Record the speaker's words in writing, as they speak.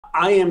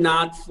I am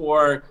not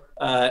for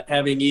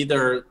having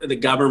either the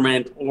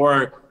government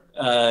or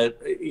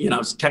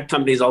tech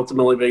companies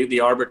ultimately be the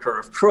arbiter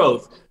of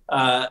truth.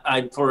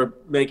 I'm for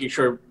making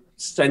sure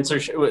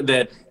censorship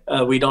that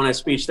we don't have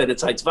speech that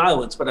incites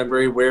violence, but I'm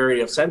very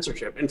wary of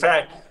censorship. In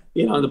fact,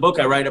 in the book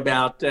I write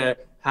about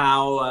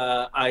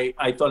how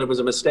I thought it was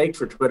a mistake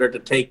for Twitter to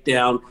take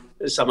down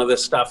some of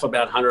this stuff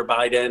about Hunter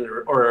Biden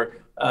or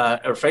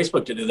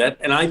Facebook to do that.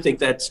 And I think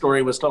that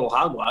story was total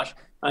hogwash.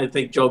 I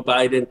think Joe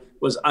Biden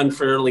was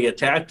unfairly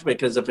attacked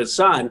because of his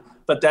son,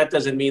 but that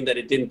doesn't mean that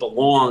it didn't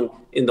belong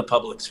in the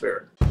public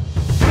sphere.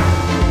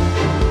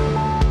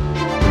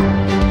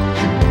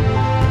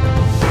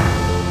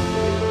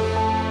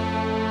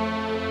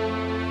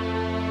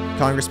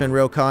 Congressman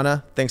Ro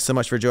Khanna, thanks so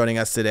much for joining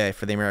us today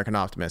for The American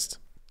Optimist.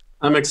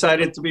 I'm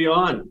excited to be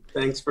on.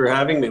 Thanks for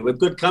having me. With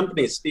good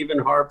company, Stephen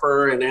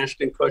Harper and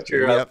Ashton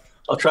Kutcher. Yep.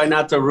 I'll try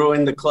not to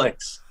ruin the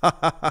clicks.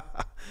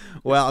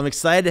 Well, I'm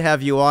excited to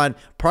have you on,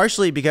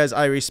 partially because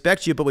I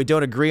respect you, but we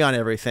don't agree on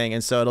everything.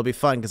 And so it'll be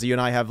fun because you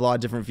and I have a lot of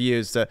different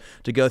views to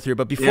go through.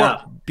 But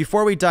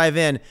before we dive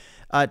in,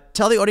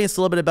 tell the audience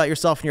a little bit about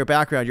yourself and your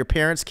background. Your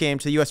parents came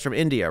to the U.S. from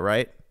India,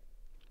 right?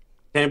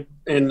 Came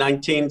in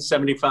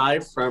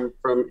 1975 from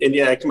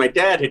India. Actually, my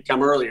dad had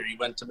come earlier. He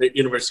went to the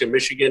University of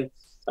Michigan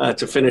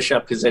to finish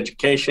up his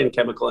education,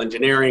 chemical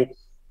engineering.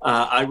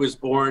 I was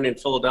born in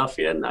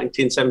Philadelphia in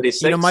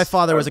 1976. My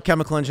father was a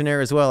chemical engineer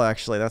as well,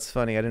 actually. That's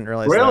funny. I didn't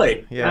realize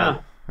really?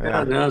 that.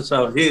 Yeah. No,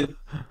 so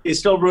he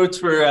still roots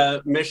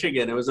for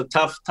Michigan. It was a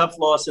tough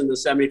loss in the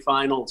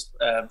semifinals,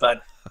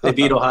 but they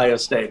beat Ohio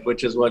State,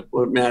 which is what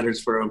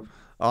matters for him.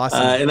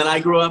 Awesome. And then I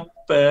grew up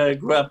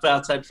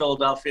outside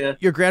Philadelphia.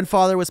 Your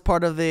grandfather was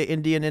part of the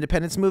Indian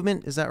independence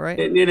movement, is that right?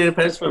 Indian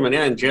independence movement,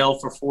 yeah, in jail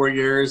for 4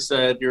 years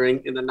in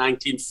the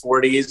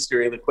 1940s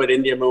during the Quit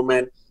India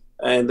movement,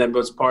 and then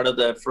was part of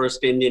the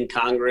first Indian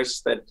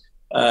Congress that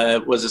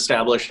was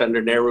established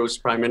under Nehru's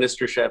prime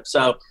ministership.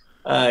 So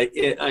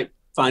I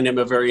find him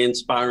a very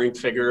inspiring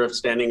figure of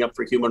standing up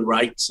for human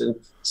rights and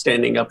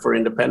standing up for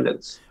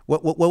independence.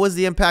 What was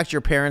the impact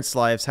your parents'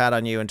 lives had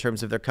on you in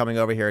terms of their coming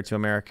over here to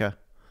America?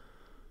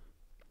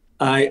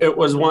 It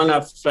was one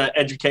of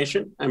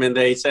education. I mean,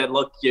 they said,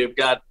 look, you've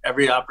got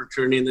every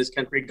opportunity in this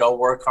country. Go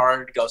work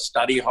hard, go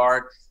study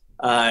hard.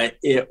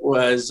 It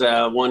was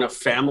one of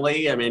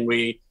family. I mean,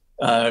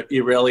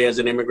 you really, as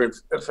an immigrant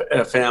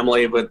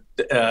family, would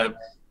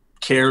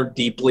care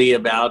deeply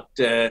about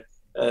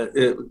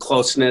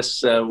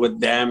closeness with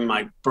them,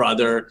 my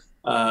brother,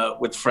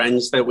 with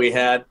friends that we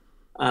had.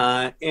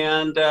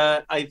 And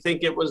I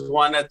think it was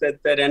one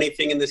that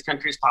anything in this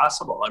country is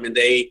possible. I mean,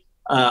 they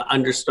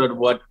understood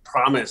what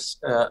promise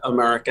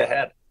America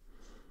had.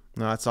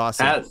 No, that's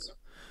awesome.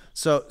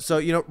 So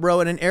Ro,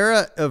 in an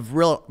era of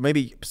real,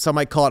 maybe some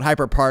might call it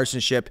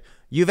hyper-partisanship,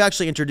 you've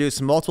actually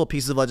introduced multiple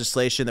pieces of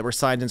legislation that were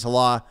signed into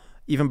law,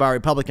 even by a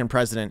Republican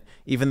president,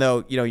 even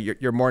though,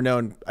 you're more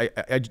known.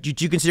 Do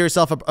you consider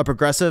yourself a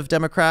progressive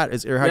Democrat?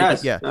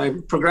 Yes,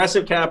 I'm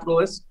progressive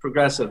capitalist,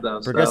 progressive though.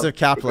 Progressive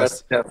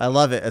capitalist. I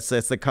love it. It's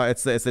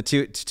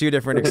the two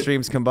different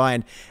extremes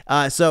combined.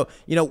 So,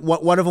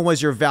 one of them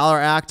was your Valor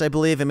Act, I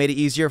believe. It made it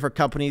easier for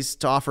companies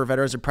to offer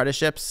veterans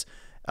apprenticeships.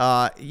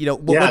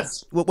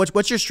 Yes.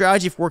 What's your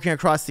strategy for working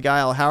across the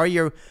aisle? How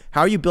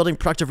are you building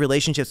productive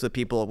relationships with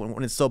people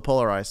when it's so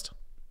polarized?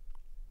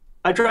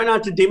 I try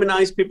not to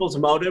demonize people's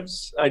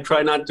motives. I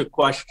try not to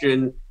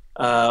question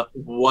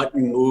what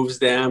moves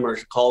them or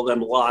call them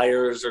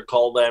liars or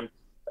call them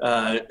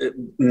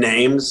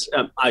names.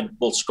 I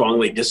will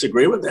strongly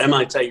disagree with them.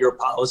 I'd say your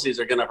policies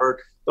are going to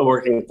hurt the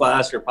working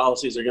class. Your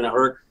policies are going to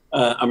hurt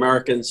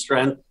American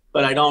strength.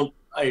 But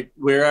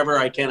wherever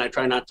I can, I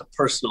try not to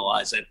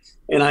personalize it.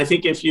 And I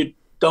think if you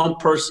don't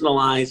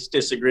personalize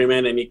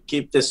disagreement and you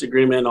keep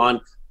disagreement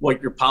on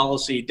what your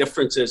policy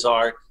differences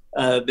are,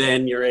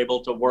 then you're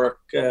able to work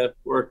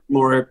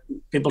more.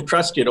 People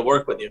trust you to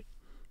work with you.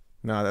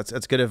 No,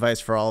 that's good advice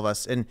for all of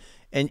us. And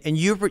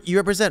you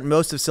represent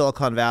most of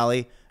Silicon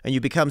Valley, and you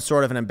become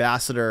sort of an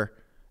ambassador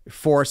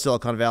for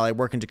Silicon Valley,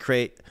 working to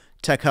create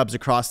tech hubs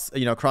across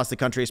the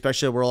country,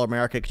 especially rural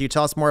America. Could you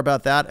tell us more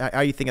about that? How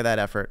you think of that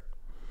effort?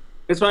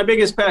 It's my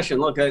biggest passion.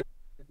 Look,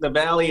 the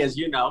Valley, as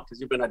you know, because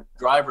you've been a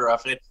driver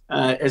of it,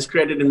 has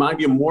created, in my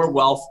view, more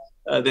wealth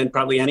than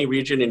probably any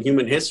region in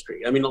human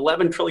history. I mean,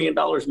 $11 trillion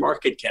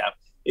market cap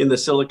in the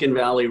Silicon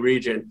Valley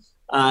region.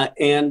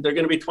 And there are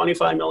going to be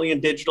 25 million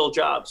digital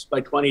jobs by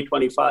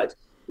 2025.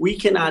 We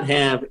cannot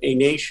have a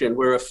nation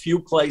where a few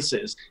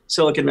places,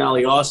 Silicon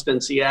Valley, Austin,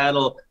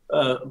 Seattle,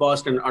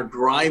 Boston, are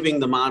driving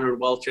the modern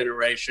wealth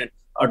generation,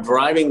 are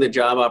driving the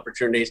job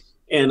opportunities,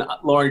 and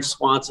large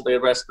swaths of the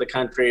rest of the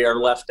country are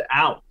left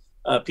out.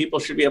 People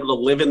should be able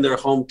to live in their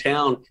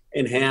hometown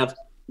and have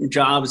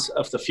jobs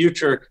of the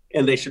future,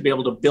 and they should be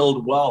able to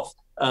build wealth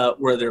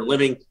where they're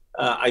living.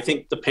 I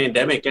think the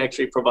pandemic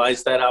actually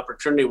provides that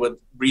opportunity with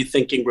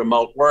rethinking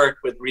remote work,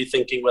 with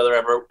rethinking whether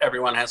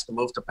everyone has to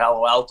move to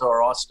Palo Alto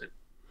or Austin.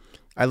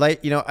 I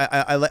like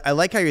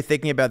how you're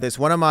thinking about this.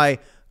 One of my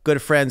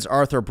good friends,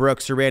 Arthur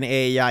Brooks, who ran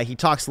AAI, he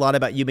talks a lot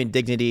about human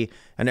dignity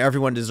and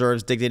everyone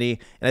deserves dignity.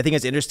 And I think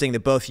it's interesting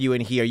that both you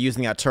and he are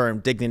using that term,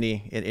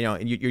 dignity.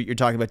 And, you're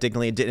talking about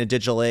dignity in a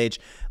digital age.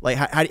 Like,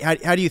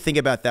 how do you think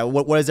about that?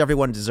 What does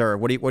everyone deserve?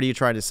 What are you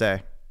trying to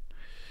say?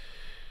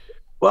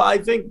 Well, I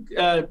think,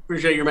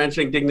 appreciate you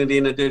mentioning Dignity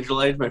in a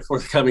Digital Age, my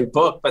forthcoming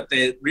book. But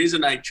the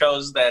reason I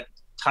chose that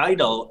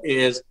title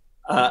is,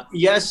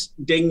 yes,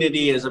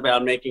 dignity is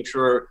about making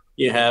sure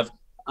you have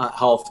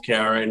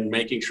healthcare and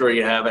making sure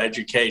you have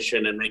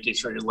education and making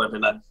sure you live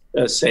in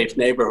a safe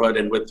neighborhood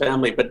and with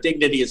family. But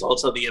dignity is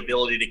also the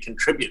ability to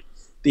contribute,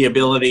 the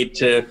ability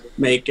to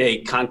make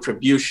a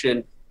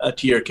contribution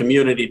to your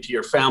community, to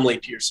your family,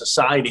 to your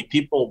society.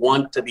 People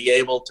want to be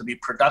able to be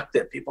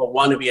productive. People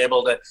want to be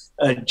able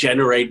to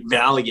generate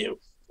value.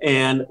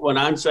 And what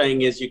I'm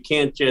saying is you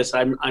can't just,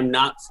 I'm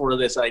not for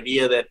this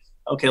idea that,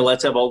 okay,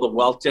 let's have all the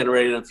wealth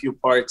generated in a few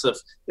parts of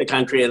the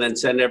country and then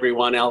send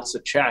everyone else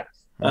a check.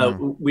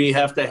 We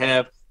have to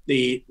have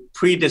the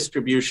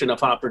pre-distribution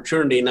of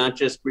opportunity, not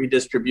just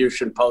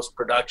redistribution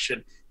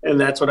post-production. And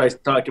that's what I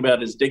talk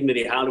about is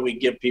dignity. How do we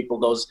give people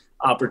those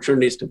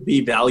opportunities to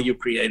be value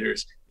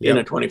creators in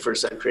a 21st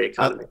century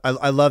economy?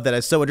 I love that.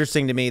 It's so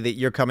interesting to me that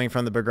you're coming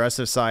from the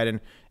progressive side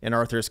and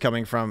Arthur's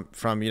coming from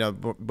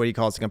what he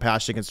calls the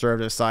compassionate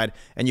conservative side.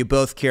 And you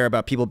both care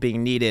about people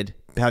being needed,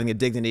 having the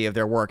dignity of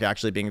their work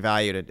actually being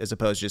valued as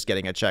opposed to just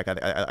getting a check.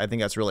 I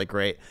think that's really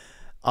great.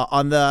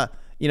 On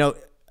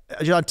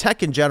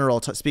tech in general,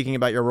 speaking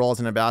about your role as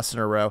an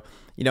ambassador, Ro,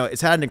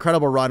 it's had an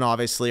incredible run,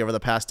 obviously, over the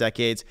past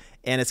decades,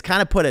 and it's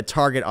kind of put a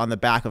target on the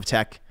back of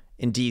tech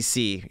in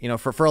DC,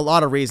 for a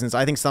lot of reasons.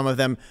 I think some of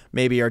them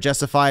maybe are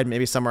justified,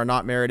 maybe some are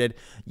not merited.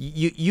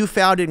 You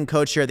founded and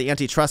co-chaired the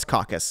Antitrust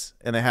Caucus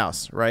in the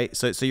House, right?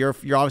 So you're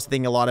obviously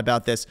thinking a lot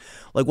about this.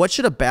 Like, what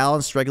should a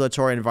balanced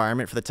regulatory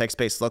environment for the tech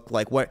space look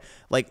like? What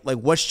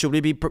should we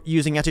be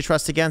using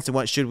antitrust against, and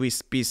what should we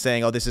be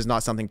saying, oh, this is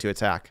not something to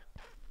attack?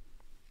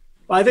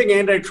 I think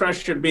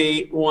antitrust should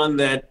be one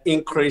that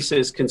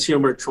increases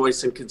consumer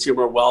choice and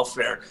consumer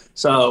welfare.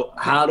 So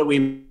how do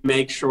we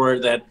make sure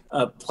that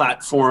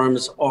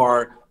platforms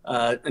are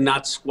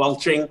not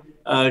squelching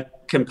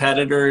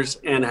competitors,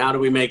 and how do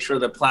we make sure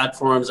that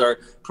platforms are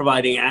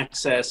providing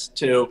access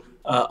to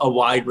a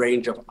wide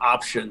range of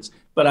options?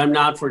 But I'm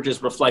not for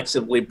just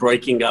reflexively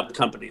breaking up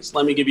companies.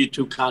 Let me give you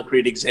two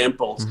concrete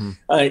examples.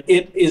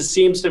 It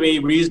seems to me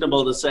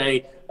reasonable to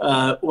say,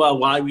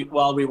 while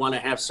we want to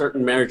have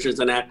certain mergers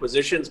and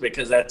acquisitions,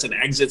 because that's an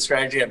exit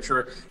strategy. I'm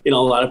sure, a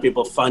lot of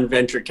people fund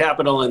venture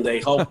capital and they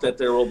hope that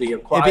there will be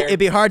acquired. It'd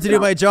be hard to do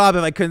my job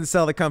if I couldn't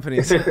sell the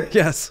companies.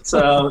 Yes.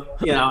 So,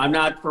 I'm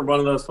not for one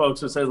of those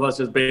folks who says, let's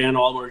just ban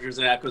all mergers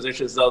and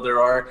acquisitions, though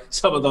there are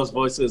some of those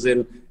voices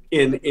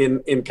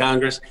in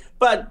Congress.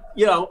 But,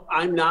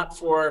 I'm not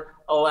for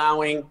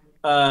allowing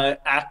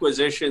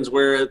acquisitions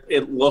where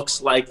it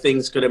looks like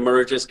things could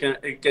emerge as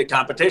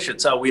competition.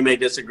 So we may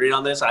disagree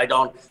on this. I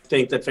don't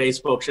think that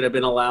Facebook should have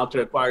been allowed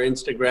to acquire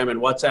Instagram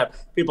and WhatsApp.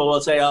 People will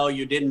say, oh,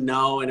 you didn't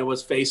know, and it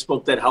was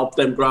Facebook that helped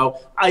them grow.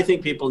 I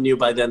think people knew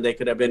by then they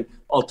could have been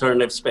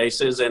alternative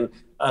spaces. And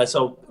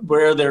so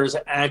where there's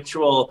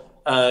actual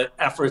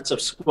efforts of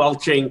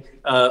squelching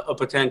a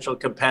potential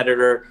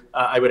competitor,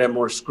 I would have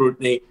more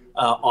scrutiny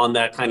on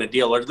that kind of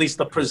deal, or at least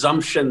the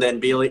presumption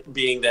then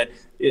being that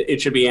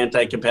it should be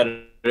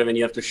anti-competitive and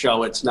you have to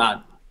show it's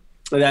not.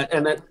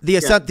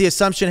 The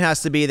assumption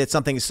has to be that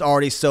something's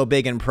already so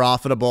big and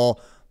profitable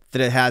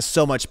that it has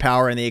so much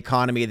power in the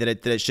economy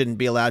that it shouldn't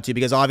be allowed to.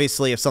 Because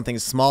obviously, if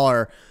something's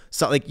smaller,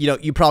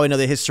 you probably know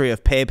the history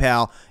of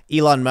PayPal.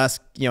 Elon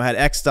Musk, had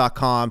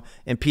X.com,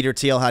 and Peter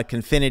Thiel had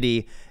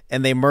Confinity,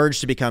 and they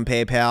merged to become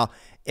PayPal.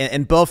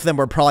 And both of them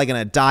were probably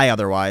going to die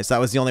otherwise. That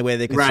was the only way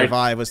they could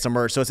survive, was to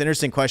merge. So it's an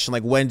interesting question,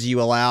 like, when do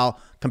you allow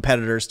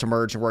competitors to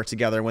merge and work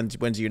together? When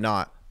do you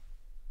not?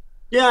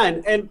 Yeah,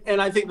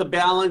 and I think the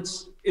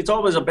balance, it's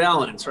always a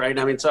balance, right?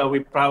 I mean, so we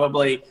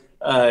probably,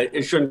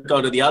 it shouldn't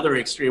go to the other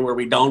extreme where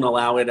we don't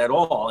allow it at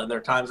all. And there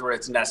are times where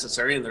it's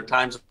necessary, and there are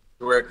times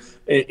where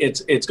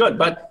it's good.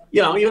 But,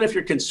 even if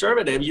you're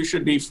conservative, you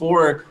should be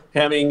for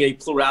having a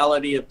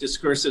plurality of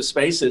discursive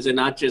spaces and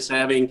not just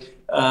having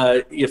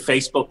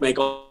Facebook make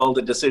all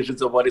the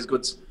decisions of what is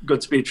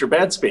good speech or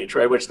bad speech,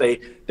 right? Which they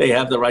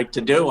have the right to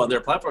do on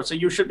their platform. So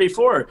you should be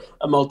for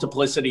a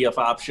multiplicity of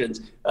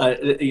options,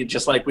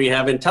 just like we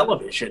have in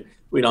television.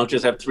 We don't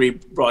just have 3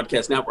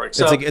 broadcast networks.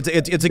 So,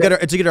 it's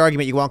a good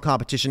argument. You want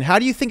competition. How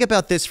do you think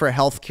about this for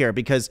healthcare?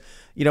 Because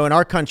in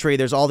our country,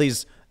 there's all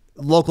these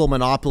local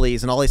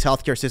monopolies, and all these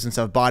healthcare systems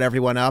have bought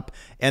everyone up,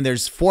 and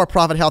there's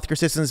for-profit healthcare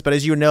systems, but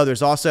as you know,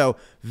 there's also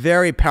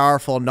very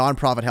powerful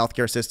non-profit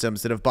healthcare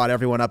systems that have bought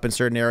everyone up in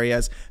certain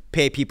areas,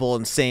 pay people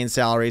insane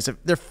salaries.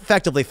 They're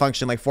effectively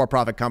functioning like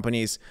for-profit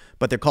companies,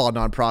 but they're called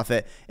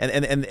non-profit,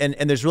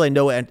 and there's really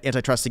no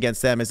antitrust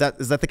against them. Is that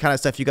the kind of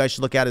stuff you guys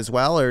should look at as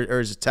well, or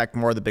is tech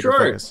more the bigger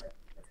focus?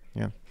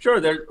 Yeah. Sure.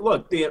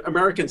 Look, The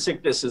American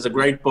Sickness is a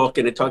great book,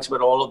 and it talks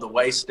about all of the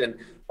waste and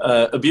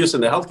abuse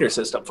in the healthcare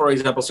system. For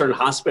example, certain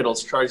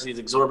hospitals charge these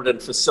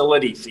exorbitant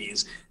facility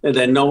fees and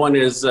then no one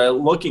is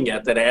looking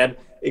at that, add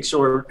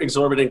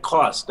exorbitant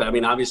cost. I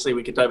mean, obviously,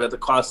 we could talk about the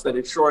cost that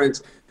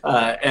insurance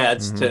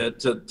adds to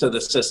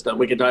the system.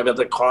 We could talk about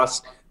the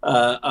cost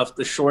of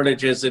the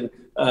shortages in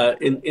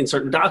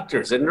certain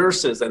doctors and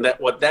nurses, and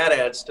what that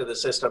adds to the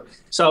system.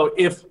 So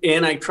if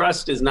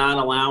antitrust is not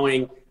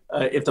allowing,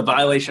 if the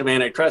violation of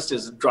antitrust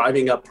is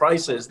driving up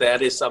prices,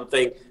 that is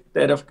something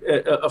that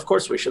of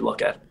course we should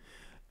look at.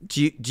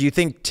 Do you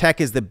think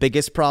tech is the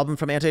biggest problem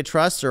from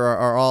antitrust, or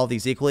are all of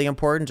these equally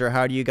important, or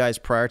how do you guys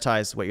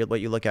prioritize what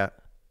you look at?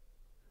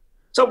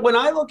 So when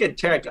I look at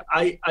tech,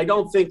 I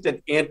don't think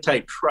that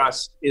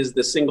antitrust is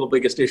the single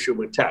biggest issue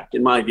with tech,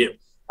 in my view.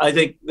 I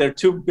think there are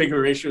two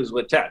bigger issues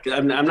with tech.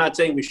 I'm not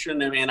saying we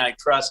shouldn't have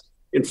antitrust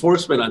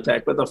enforcement on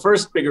tech, but the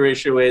first bigger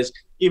issue is,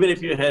 even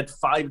if you had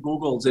 5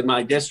 Googles in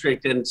my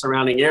district and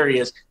surrounding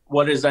areas,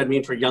 what does that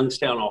mean for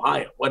Youngstown,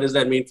 Ohio? What does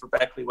that mean for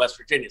Beckley, West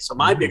Virginia? So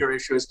my bigger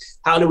issue is,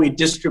 how do we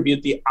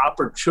distribute the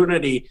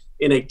opportunity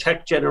in a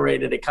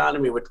tech-generated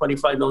economy with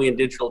 25 million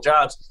digital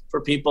jobs for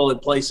people in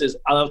places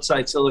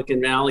outside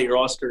Silicon Valley or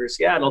Austin or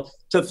Seattle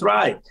to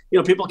thrive? You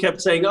know, people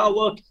kept saying, oh,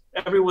 look,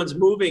 everyone's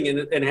moving,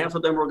 and half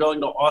of them were going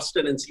to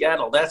Austin and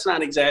Seattle. That's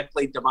not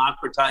exactly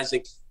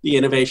democratizing the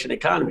innovation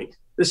economy.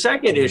 The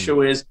second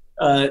issue is,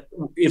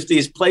 if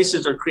these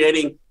places are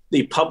creating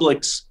the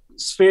public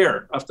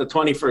sphere of the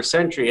 21st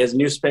century, as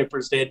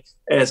newspapers did,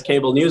 as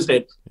cable news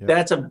did,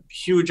 that's a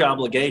huge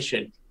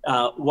obligation.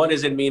 What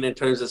does it mean in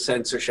terms of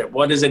censorship?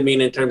 What does it mean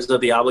in terms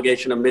of the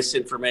obligation of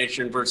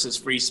misinformation versus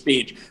free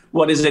speech?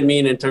 What does it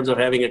mean in terms of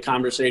having a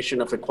conversation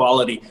of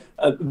equality?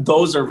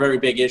 Those are very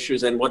big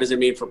issues. And what does it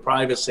mean for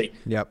privacy?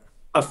 Yep.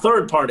 A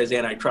third part is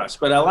antitrust.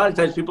 But a lot of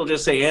times people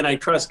just say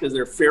antitrust because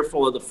they're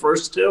fearful of the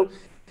first two.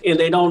 And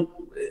they don't,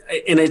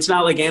 and it's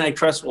not like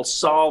antitrust will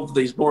solve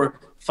these more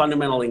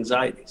fundamental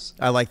anxieties.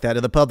 I like that.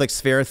 In the public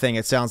sphere thing,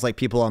 it sounds like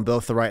people on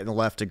both the right and the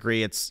left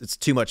agree it's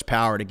too much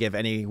power to give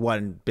any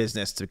one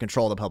business to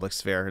control the public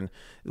sphere. And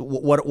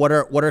what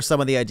are some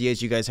of the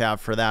ideas you guys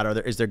have for that?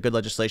 Is there good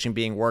legislation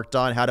being worked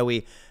on? How do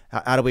we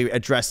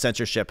address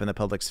censorship in the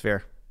public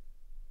sphere?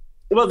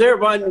 Well,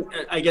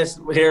 I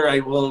guess here I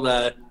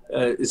will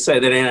say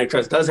that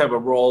antitrust does have a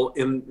role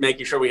in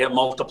making sure we have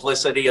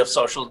multiplicity of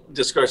social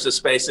discursive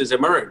spaces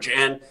emerge.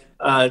 And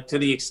to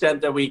the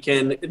extent that we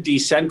can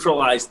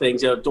decentralize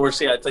things,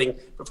 Dorsey, I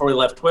think, before he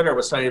left Twitter,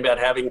 was talking about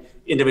having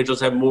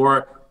individuals have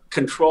more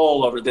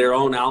control over their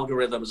own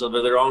algorithms,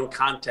 over their own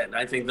content.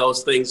 I think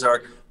those things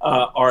are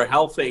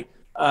healthy.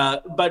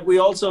 But we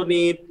also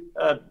need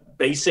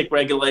basic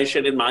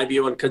regulation, in my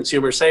view, on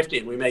consumer safety.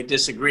 And we may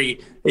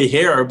disagree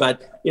here,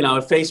 but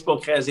if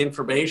Facebook has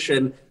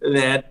information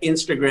that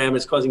Instagram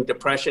is causing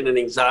depression and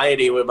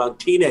anxiety among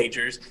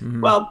teenagers,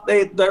 well,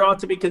 there ought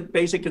to be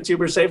basic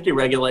consumer safety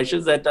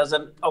regulations that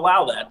doesn't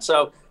allow that.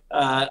 So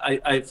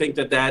I think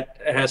that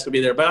has to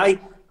be there. But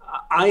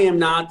I am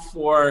not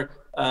for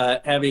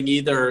having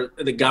either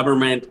the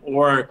government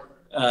or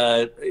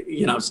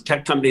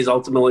tech companies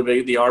ultimately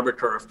be the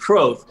arbiter of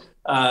truth.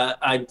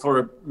 I'm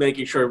for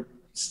making sure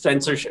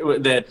censorship,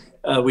 that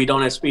we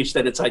don't have speech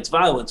that incites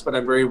violence, but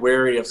I'm very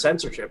wary of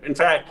censorship. In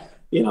fact,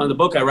 in the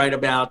book I write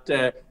about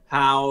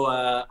how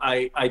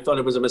I thought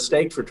it was a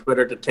mistake for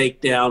Twitter to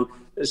take down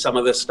some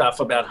of this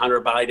stuff about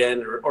Hunter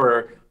Biden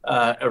or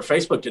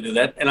Facebook to do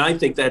that. And I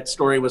think that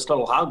story was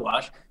total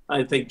hogwash.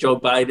 I think Joe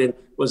Biden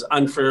was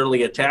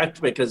unfairly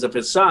attacked because of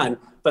his son,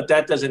 but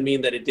that doesn't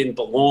mean that it didn't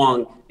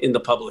belong in the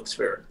public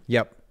sphere.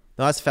 Yep.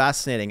 No, that's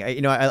fascinating.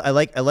 I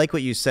like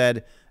what you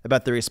said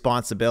about the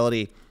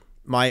responsibility.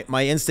 My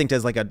instinct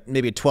as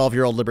maybe a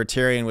 12-year-old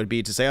libertarian would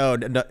be to say, oh,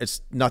 no,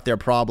 it's not their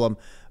problem.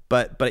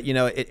 But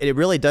it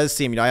really does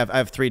seem, I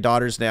have 3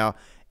 daughters now,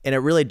 and it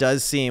really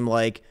does seem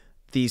like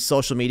these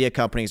social media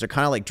companies are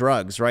kind of like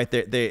drugs, right?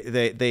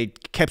 They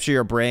capture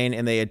your brain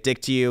and they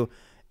addict you,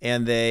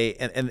 and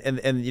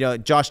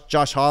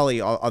Josh Hawley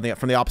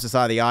from the opposite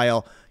side of the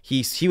aisle,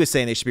 he was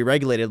saying they should be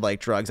regulated like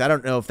drugs. I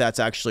don't know if that's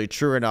actually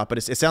true or not, but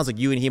it sounds like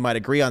you and he might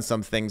agree on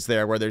some things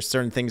there, where there's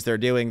certain things they're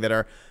doing that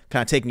are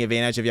kind of taking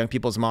advantage of young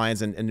people's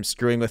minds and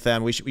screwing with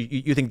them.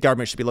 You think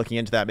government should be looking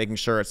into that, making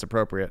sure it's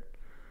appropriate?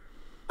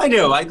 I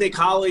do. I think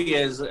Hawley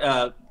is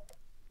a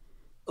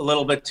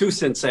little bit too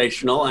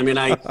sensational. I mean,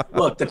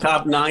 look, the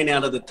top 9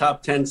 out of the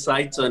top 10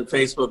 sites on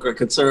Facebook are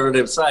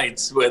conservative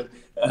sites with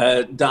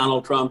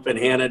Donald Trump and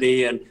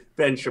Hannity and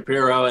Ben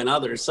Shapiro and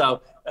others.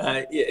 So,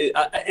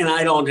 and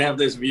I don't have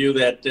this view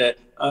that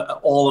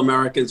all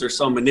Americans are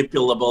so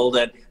manipulable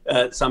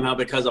that somehow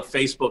because of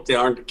Facebook they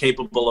aren't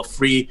capable of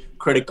free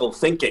critical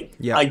thinking.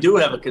 Yeah. I do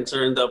have a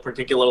concern, though,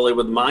 particularly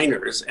with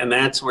minors, and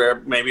that's where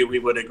maybe we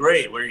would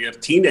agree, where you have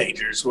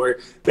teenagers where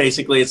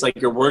basically it's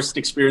like your worst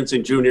experience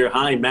in junior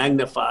high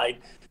magnified.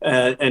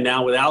 And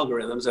now with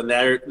algorithms, and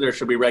there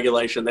should be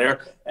regulation there,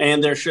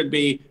 and there should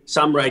be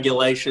some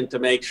regulation to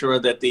make sure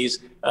that these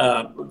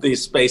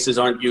spaces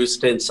aren't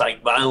used to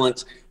incite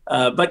violence.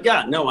 But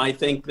yeah, no, I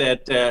think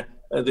that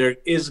there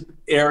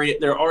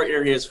are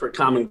areas for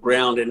common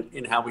ground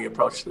in how we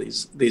approach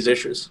these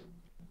issues.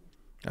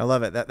 I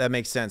love it. That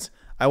makes sense.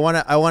 I want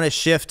to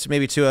shift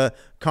maybe to a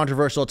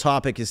controversial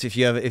topic, if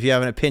you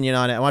have an opinion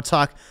on it. I want to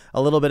talk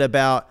a little bit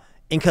about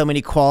income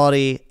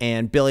inequality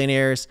and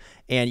billionaires.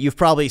 And you've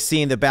probably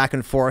seen the back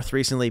and forth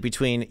recently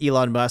between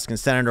Elon Musk and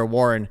Senator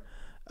Warren.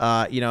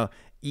 Elon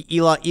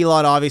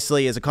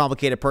obviously is a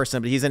complicated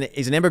person, but he's an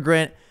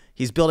immigrant.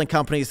 He's building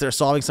companies that are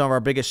solving some of our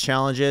biggest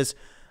challenges.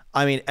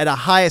 I mean, at a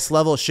highest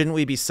level, shouldn't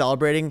we be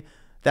celebrating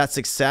that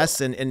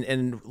success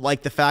and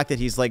like the fact that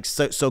he's like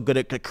so good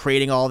at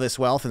creating all this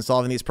wealth and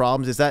solving these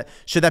problems?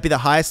 Should that be the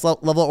highest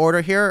level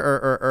order here,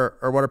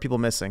 or what are people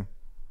missing?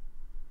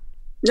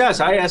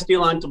 Yes, I asked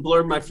Elon to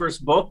blurb my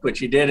first book, which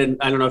he did, and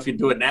I don't know if he'd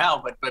do it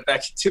now, but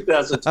back in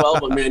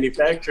 2012 on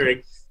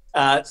manufacturing.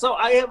 So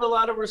I have a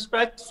lot of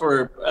respect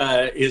for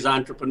his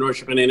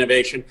entrepreneurship and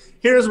innovation.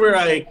 Here's where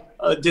I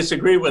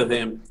disagree with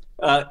him.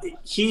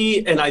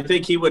 He, and I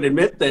think he would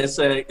admit this,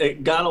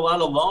 got a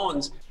lot of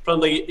loans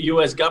from the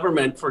U.S.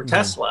 government for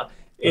Tesla.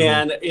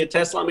 And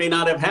Tesla may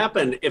not have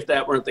happened if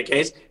that weren't the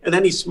case. And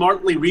then he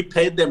smartly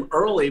repaid them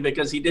early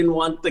because he didn't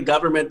want the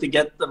government to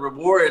get the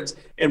rewards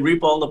and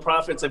reap all the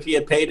profits if he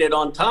had paid it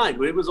on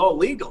time. It was all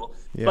legal.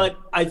 Yeah. But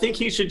I think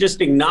he should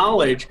just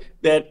acknowledge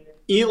that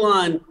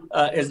Elon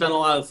has done a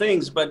lot of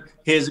things, but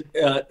his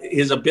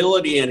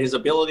ability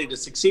to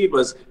succeed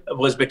was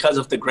because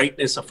of the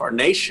greatness of our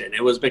nation.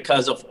 It was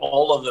because of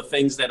all of the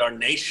things that our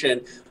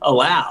nation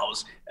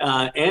allows,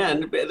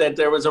 and that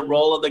there was a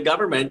role of the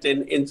government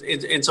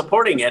in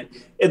supporting it.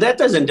 And that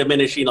doesn't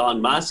diminish Elon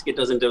Musk. It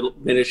doesn't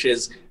diminish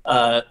his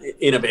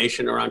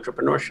innovation or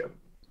entrepreneurship.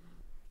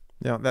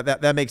 No,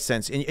 that makes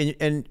sense.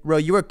 And Ro,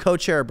 you were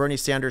co-chair of Bernie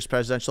Sanders'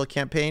 presidential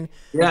campaign.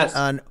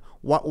 Yes.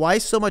 Why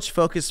so much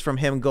focus from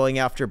him going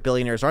after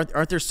billionaires?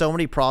 Aren't there so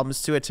many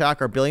problems to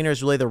attack? Are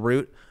billionaires really the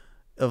root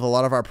of a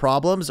lot of our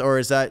problems, or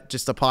is that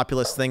just a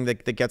populist thing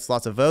that gets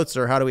lots of votes,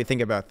 or how do we think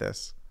about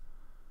this?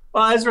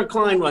 Well, Ezra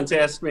Klein once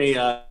asked me,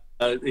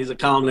 he's a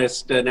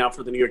columnist now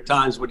for the New York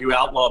Times, would you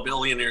outlaw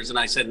billionaires? And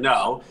I said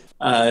no.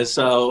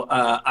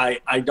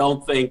 I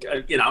don't think,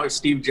 if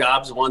Steve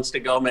Jobs wants to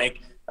go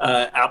make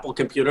Apple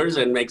computers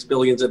and makes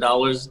billions of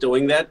dollars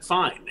doing that,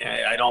 fine.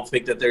 I don't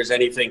think that there's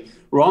anything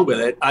wrong with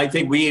it. I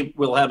think we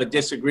will have a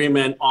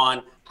disagreement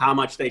on how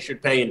much they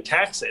should pay in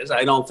taxes.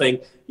 I don't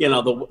think,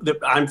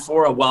 I'm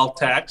for a wealth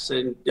tax,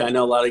 and I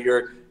know a lot of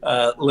your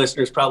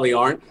listeners probably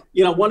aren't.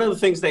 One of the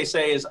things they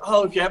say is,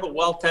 if you have a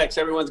wealth tax,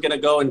 everyone's going to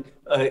go and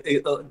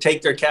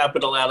take their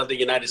capital out of the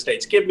United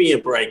States. Give me a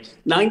break.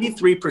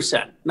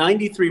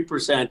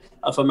 93%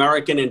 of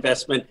American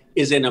investment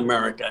is in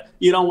America.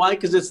 You know why?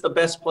 Because it's the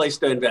best place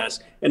to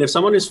invest. And if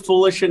someone is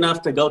foolish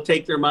enough to go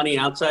take their money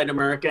outside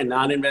America and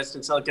not invest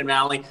in Silicon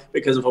Valley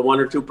because of a 1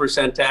 or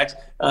 2% tax,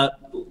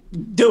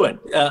 do it.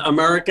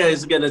 America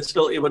is going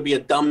to it would be a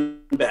dumb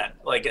bet.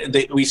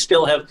 We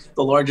still have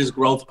the largest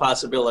growth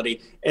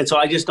possibility. And so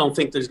I just don't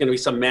think there's going to be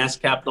some mass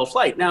capital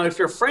flight. Now, if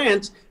you're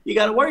France, you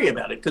got to worry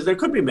about it because there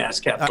could be mass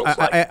capital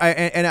flight.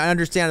 And I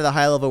understand at the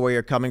high level where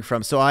you're coming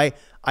from. So I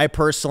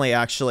personally,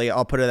 actually,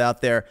 I'll put it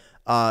out there.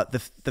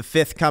 The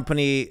fifth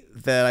company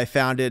that I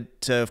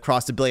founded to have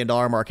crossed $1 billion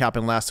mark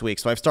happened last week.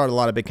 So I've started a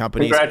lot of big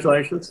companies.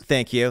 Congratulations.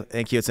 Thank you.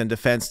 It's in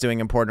defense, doing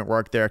important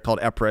work there, called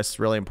Epirus,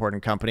 really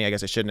important company. I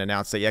guess I shouldn't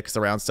announce it yet because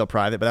the round's still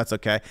private, but that's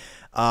okay.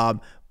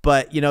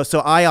 But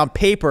so I, on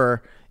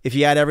paper, if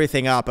you add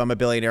everything up, I'm a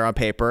billionaire on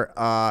paper.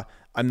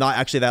 I'm not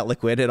actually that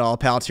liquid at all.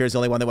 Palantir is the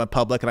only one that went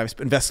public, and I've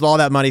invested all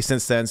that money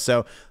since then.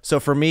 So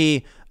for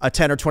me, a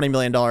 $10 or $20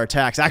 million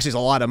tax actually is a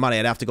lot of money.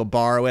 I'd have to go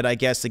borrow it, I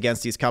guess,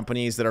 against these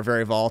companies that are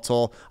very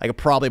volatile. I could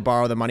probably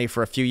borrow the money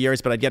for a few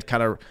years, but I get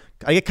kind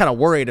of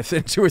worried if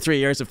in 2 or 3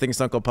 years if things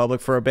don't go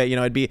public for a bit.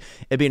 It'd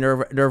be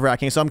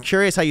nerve-wracking. So I'm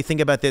curious how you think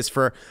about this.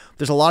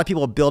 There's a lot of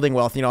people building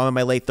wealth. I'm in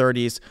my late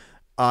 30s.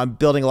 I'm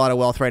building a lot of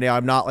wealth right now.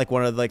 I'm not like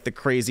one of the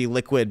crazy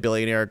liquid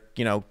billionaire,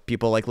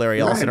 people like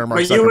Larry Ellison or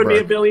Mark Zuckerberg. But you would be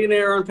a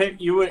billionaire on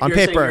paper. On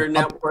paper, your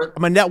net worth.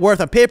 My net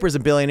worth on paper is a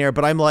billionaire,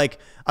 but I'm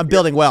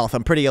building wealth.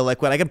 I'm pretty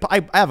illiquid.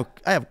 I have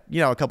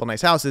a couple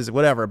nice houses,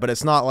 whatever. But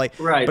it's not like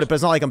But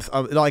it's not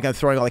like I'm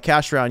throwing all the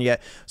cash around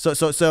yet.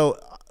 So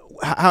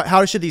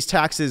how should these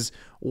taxes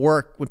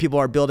work when people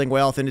are building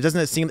wealth? And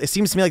it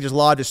seems to me like there's a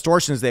lot of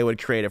distortions they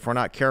would create if we're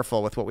not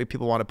careful with what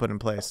people want to put in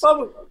place.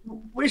 Well,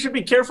 we should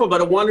be careful,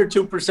 but a 1 or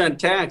 2%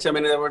 tax, I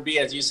mean, there would be,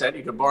 as you said,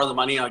 you could borrow the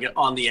money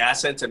on the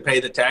assets and pay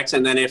the tax.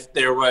 And then if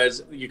there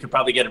was, you could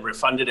probably get it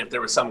refunded if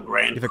there was some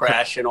grand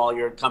crash and all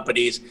your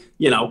companies,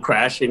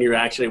 crashed and you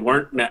actually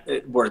weren't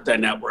worth that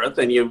net worth,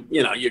 and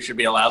you should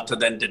be allowed to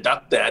then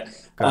deduct that.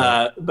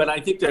 But I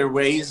think there are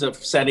ways of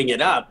setting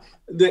it up.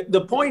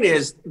 The point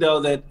is, though,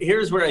 that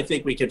here's where I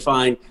think we could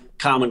find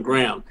common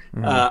ground.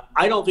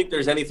 I don't think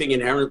there's anything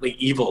inherently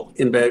evil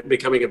in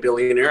becoming a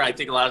billionaire. I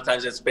think a lot of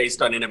times it's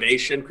based on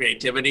innovation,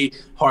 creativity,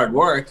 hard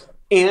work.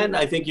 And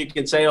I think you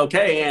can say,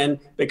 okay, and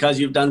because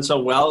you've done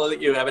so well,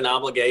 that you have an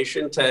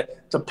obligation to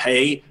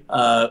pay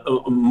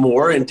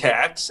more in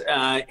tax.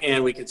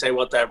 And we can say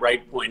what that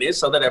right point is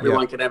so that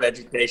everyone can have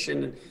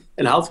education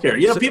and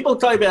healthcare. People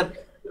talk about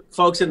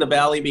folks in the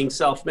Valley being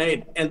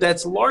self-made, and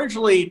that's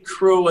largely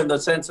true in the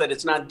sense that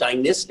it's not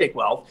dynastic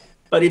wealth.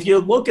 But if you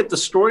look at the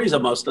stories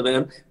of most of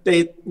them,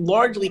 they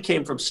largely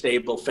came from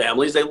stable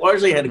families. They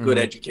largely had a good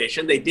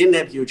education. They didn't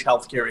have huge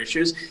healthcare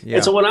issues. Yeah.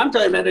 And so what I'm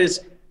talking about is,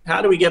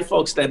 how do we get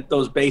folks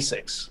those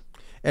basics?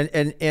 I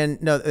think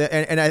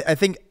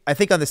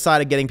on the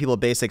side of getting people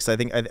basics, I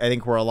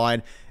think we're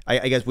aligned.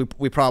 I guess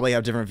we probably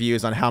have different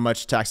views on how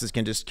much taxes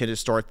can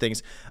distort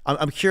things.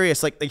 I'm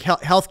curious, like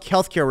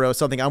healthcare row,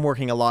 something I'm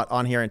working a lot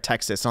on here in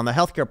Texas. On the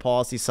healthcare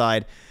policy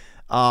side,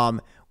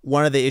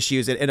 one of the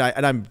issues, and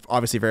I'm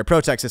obviously very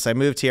pro Texas. I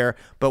moved here,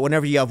 but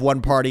whenever you have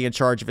one party in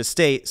charge of a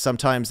state,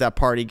 sometimes that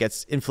party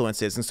gets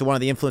influences. And so one of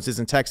the influences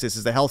in Texas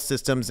is the health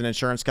systems and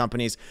insurance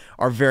companies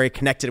are very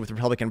connected with the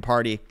Republican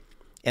Party,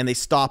 and they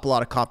stop a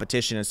lot of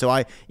competition. And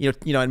so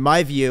in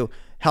my view,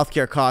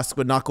 healthcare costs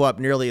would not go up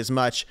nearly as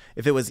much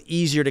if it was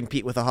easier to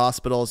compete with the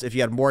hospitals, if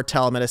you had more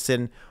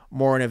telemedicine,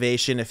 more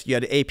innovation, if you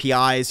had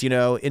APIs,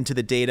 into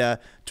the data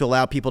to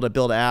allow people to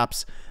build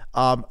apps.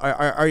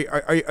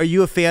 Are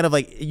you a fan of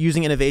like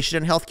using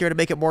innovation in healthcare to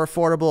make it more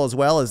affordable as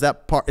well? Is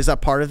that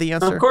part of the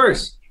answer? Of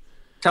course.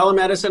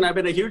 Telemedicine, I've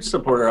been a huge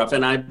supporter of,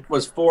 and I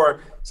was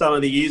for some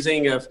of the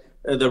easing of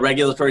the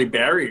regulatory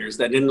barriers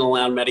that didn't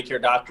allow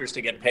Medicare doctors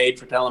to get paid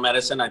for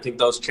telemedicine. I think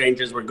those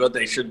changes were good.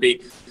 They should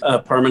be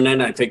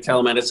permanent. I think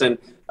telemedicine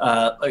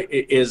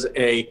is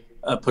a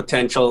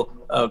potential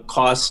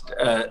cost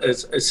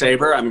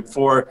saver. I'm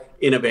for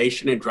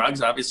innovation in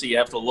drugs. Obviously, you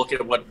have to look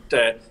at what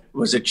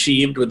was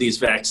achieved with these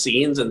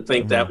vaccines and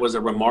think that was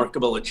a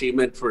remarkable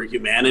achievement for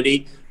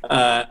humanity.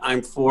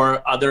 I'm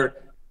for other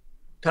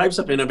types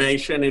of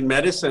innovation in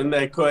medicine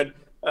that could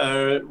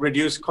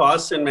reduce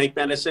costs and make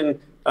medicine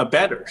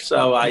better.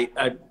 So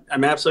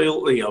I'm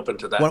absolutely open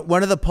to that.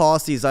 One of the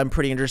policies I'm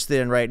pretty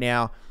interested in right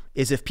now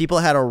is if people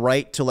had a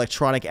right to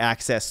electronic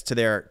access to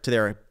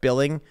their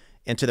billing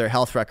and to their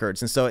health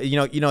records. And so, the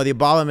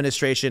Obama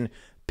administration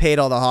paid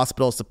all the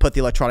hospitals to put the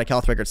electronic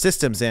health record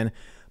systems in,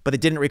 but they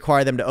didn't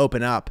require them to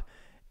open up.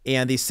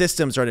 And these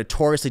systems are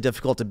notoriously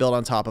difficult to build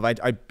on top of. I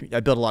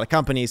build a lot of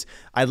companies.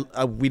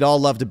 We'd all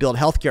love to build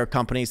healthcare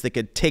companies that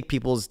could take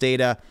people's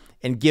data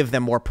and give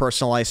them more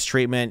personalized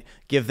treatment,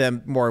 give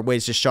them more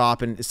ways to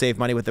shop and save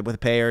money with the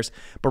payers.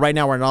 But right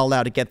now, we're not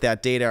allowed to get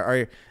that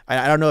data.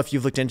 I don't know if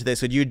you've looked into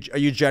this. Are you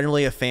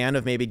generally a fan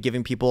of maybe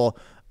giving people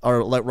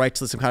or right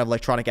to some kind of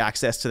electronic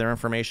access to their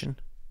information?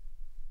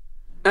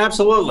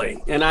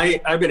 Absolutely. And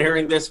I've been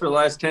hearing this for the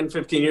last 10,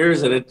 15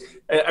 years. And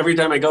every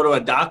time I go to a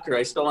doctor,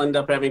 I still end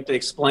up having to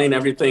explain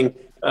everything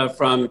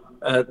from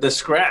the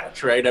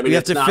scratch, right? I mean, you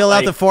have to fill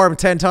out the form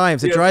 10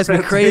 times. It drives me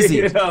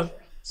crazy.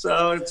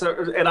 So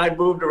and I've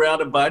moved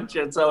around a bunch,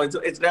 and so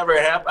it's never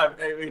happened.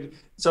 I mean,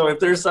 so if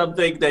there's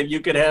something that you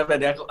could have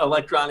an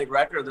electronic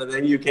record that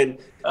then you can,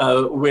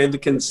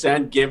 with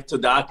consent, give to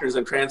doctors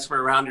and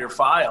transfer around your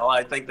file,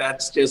 I think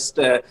that's just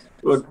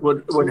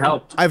would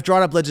help. I've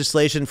drawn up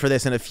legislation for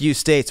this in a few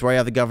states where I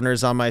have the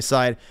governors on my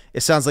side.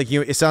 It sounds like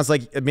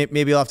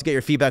maybe I'll have to get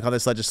your feedback on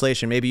this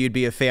legislation. Maybe you'd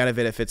be a fan of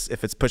it if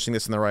it's pushing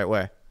this in the right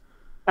way.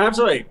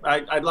 Absolutely.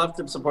 I'd love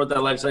to support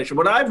that legislation.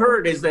 What I've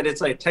heard is that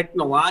it's a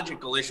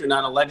technological issue,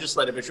 not a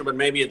legislative issue, but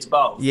maybe it's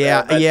both.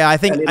 Yeah, I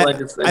think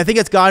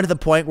it's gotten to the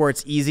point where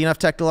it's easy enough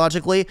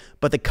technologically,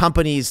 but the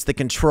companies that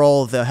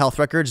control the health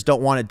records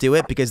don't want to do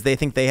it because they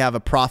think they have a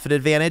profit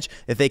advantage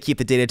if they keep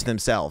the data to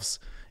themselves.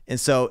 And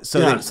so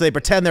they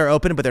pretend they're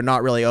open, but they're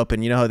not really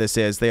open. You know how this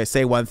is. They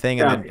say one thing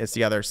and then it's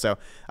the other. So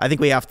I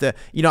think we have to,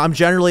 I'm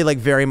generally like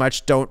very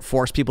much don't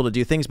force people to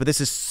do things, but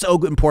this is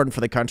so important for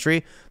the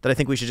country that I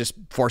think we should just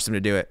force them to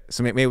do it.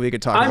 So maybe we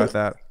could talk about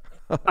that.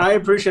 I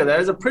appreciate that.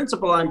 As a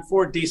principle, I'm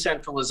for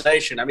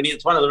decentralization. I mean,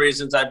 it's one of the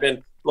reasons I've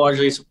been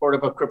largely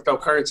supportive of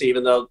cryptocurrency,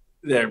 even though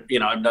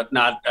I'm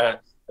not an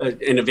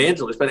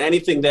evangelist, but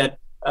anything that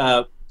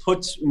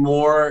puts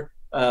more,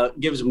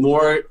 gives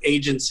more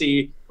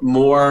agency,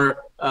 more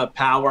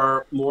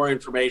power, more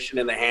information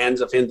in the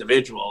hands of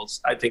individuals,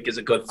 I think is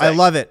a good thing. I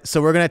love it.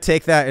 So we're going to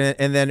take that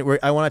and then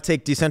I want to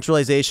take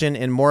decentralization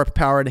and more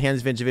power in the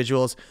hands of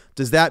individuals.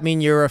 Does that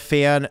mean you're a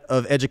fan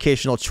of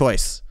educational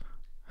choice?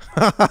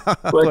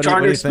 Well,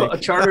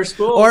 charter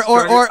school. Or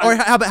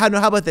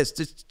how about this?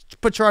 Just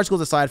put charter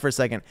schools aside for a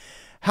second.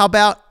 How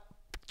about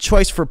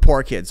choice for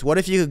poor kids? What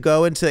if you could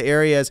go into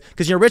areas,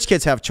 because rich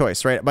kids have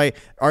choice, right?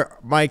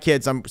 My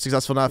kids, I'm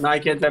successful enough. My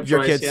kids have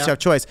your choice. Kids have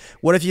choice.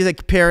 What if you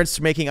think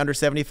parents making under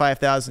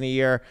 $75,000 a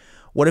year?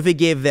 What if we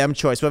gave them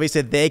choice? What if we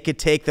said they could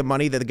take the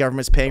money that the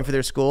government's paying for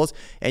their schools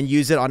and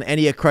use it on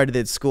any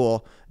accredited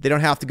school? They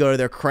don't have to go to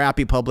their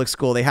crappy public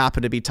school they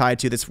happen to be tied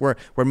to. That's where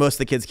most of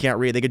the kids can't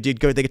read. They could take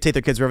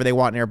their kids wherever they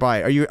want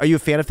nearby. Are you a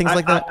fan of things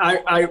like that?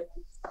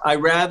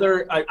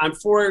 I'm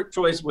for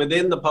choice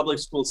within the public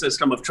school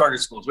system of charter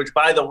schools, which,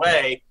 by the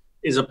way,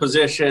 is a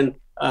position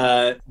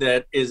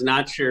that is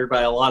not shared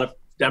by a lot of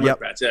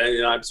Democrats.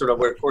 Yep. I'm sort of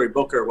where Cory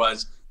Booker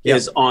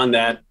is on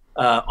that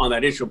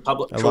issue,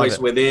 public choice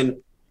within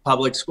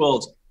public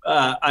schools.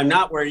 I'm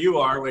not where you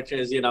are, which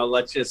is,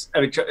 let's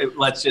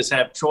just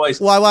have choice.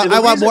 Well,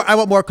 I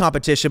want more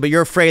competition, but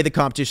you're afraid the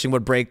competition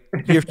would break.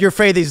 You're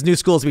afraid these new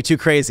schools would be too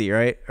crazy,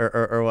 right?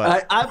 Or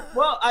what?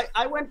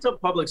 I went to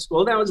public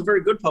school. That was a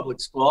very good public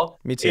school.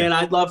 Me too. And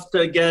I'd love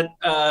to get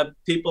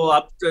people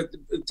up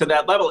to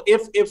that level.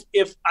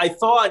 If I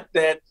thought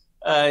that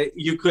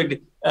you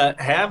could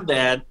have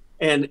that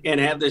and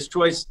have this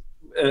choice,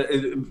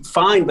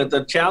 fine, but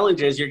the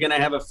challenge is you're going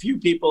to have a few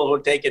people who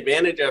take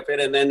advantage of it,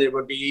 and then there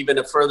would be even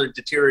a further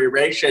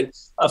deterioration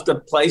of the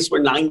place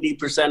where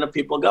 90% of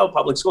people go,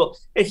 public school.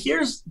 And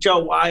here's, Joe,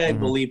 why I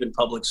believe in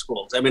public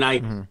schools. I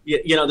mean,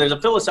 there's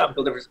a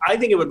philosophical difference. I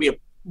think it would be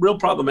real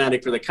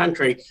problematic for the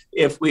country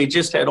if we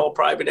just had all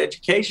private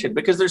education,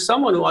 because there's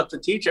someone who ought to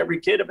teach every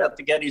kid about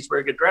the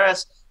Gettysburg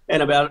Address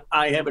and about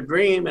I Have a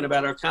Dream and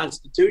about our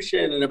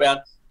Constitution and about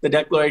the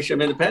Declaration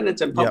of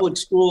Independence, and public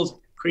schools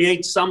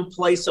create some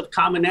place of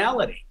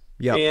commonality.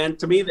 And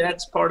to me,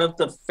 that's part of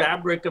the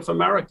fabric of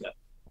America.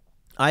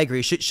 I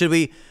agree. Should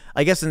we,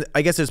 I guess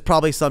there's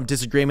probably some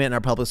disagreement in our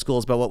public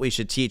schools about what we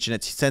should teach, and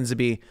it tends to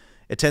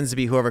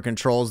be whoever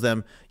controls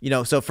them.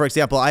 So for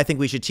example, I think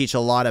we should teach a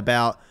lot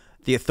about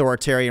the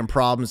authoritarian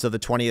problems of the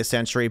 20th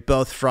century,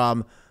 both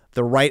from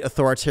the right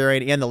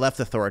authoritarian and the left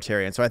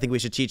authoritarian. So I think we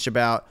should teach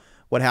about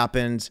what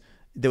happened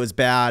that was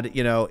bad,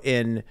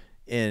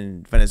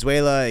 in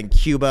Venezuela, in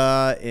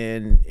Cuba,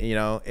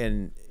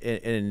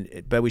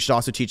 but we should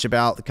also teach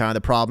about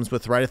the problems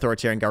with right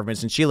authoritarian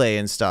governments in Chile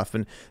and stuff,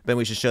 and then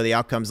we should show the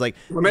outcomes.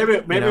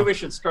 Maybe we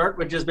should start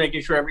with just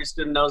making sure every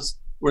student knows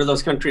where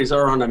those countries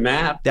are on a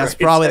map. That's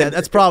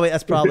right?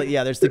 probably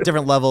yeah. There's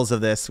different levels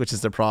of this, which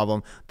is the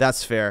problem.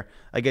 That's fair.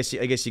 I guess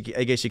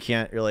you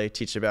can't really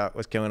teach about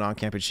what's going on in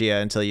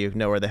Kampuchea until you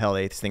know where the hell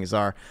these things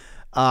are.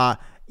 I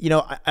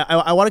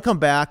want to come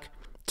back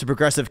to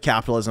progressive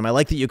capitalism. I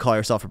like that you call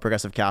yourself a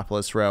progressive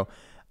capitalist, Ro.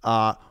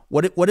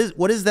 What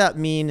does that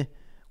mean?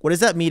 What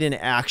does that mean in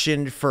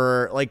action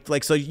for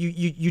so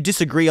you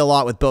disagree a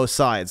lot with both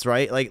sides,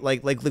 right?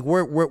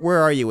 Where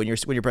are you when you're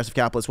progressive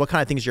capitalist? What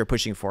kind of things you're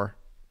pushing for?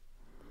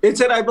 It's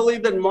that I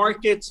believe that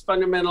markets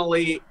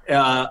fundamentally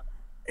have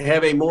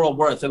a moral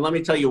worth, and let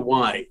me tell you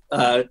why.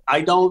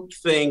 I don't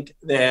think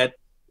that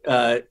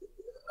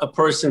a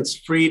person's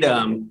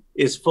freedom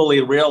is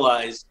fully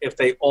realized if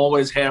they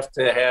always have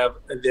to have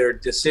their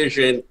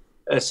decision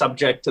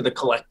subject to the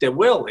collective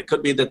will. It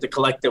could be that the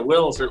collective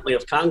will, certainly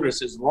of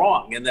Congress, is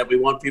wrong, and that we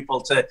want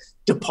people to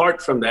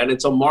depart from that.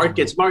 And so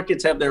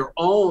markets have their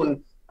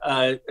own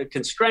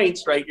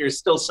constraints, right? You're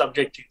still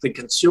subject to the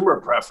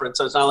consumer preference.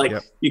 So it's not like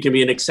you can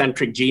be an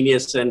eccentric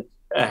genius and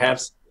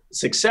have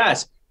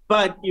success,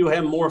 but you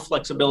have more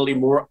flexibility,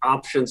 more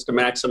options to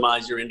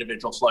maximize your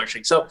individual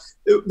flourishing. So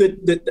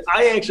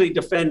I actually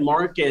defend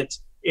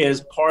markets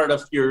as part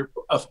of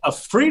of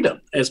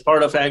freedom, as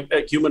part of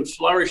human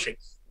flourishing.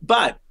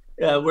 But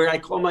where I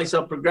call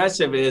myself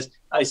progressive is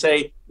I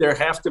say there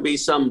have to be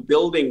some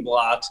building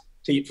blocks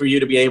for you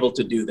to be able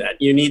to do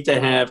that. You need to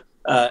have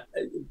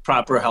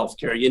proper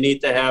healthcare. You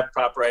need to have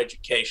proper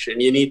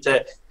education. You need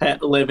to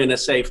live in a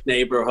safe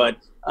neighborhood.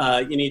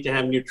 You need to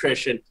have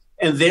nutrition.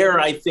 And there,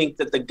 I think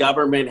that the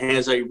government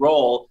has a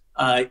role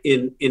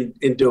in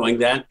doing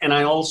that. And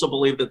I also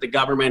believe that the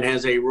government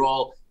has a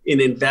role in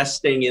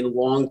investing in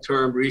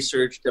long-term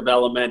research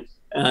development.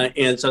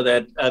 And so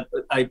that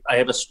I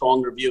have a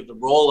stronger view of the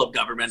role of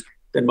government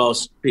than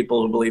most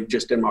people who believe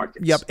just in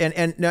markets. Yep,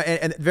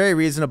 and very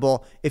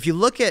reasonable. If you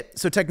look at,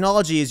 so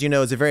technology, as you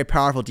know, is a very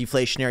powerful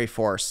deflationary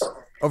force.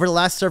 Over the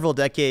last several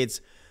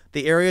decades,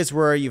 the areas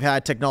where you've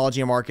had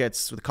technology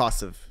markets with the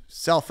cost of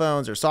cell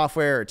phones or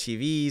software or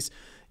TVs,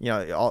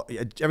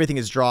 everything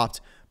has dropped.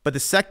 But the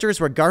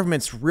sectors where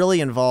government's really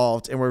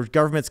involved and where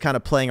government's kind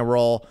of playing a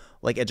role,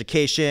 like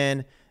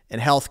education and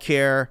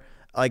healthcare,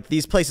 like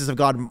these places have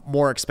gotten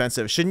more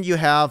expensive. Shouldn't you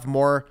have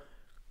more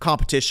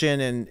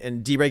competition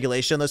and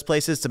deregulation in those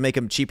places to make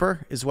them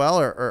cheaper as well?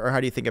 Or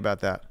how do you think about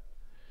that?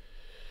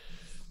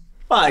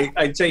 Well,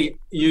 I'd say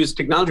use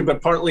technology,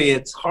 but partly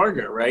it's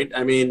harder, right?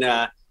 I mean,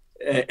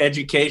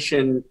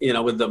 education,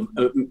 with the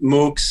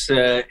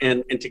MOOCs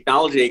and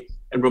technology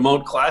and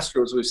remote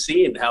classrooms, we've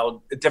seen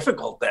how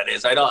difficult that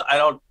is. I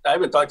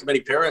haven't talked to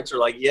many parents who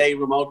are like, yay,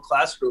 remote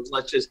classrooms,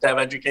 let's just have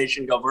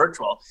education go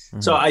virtual.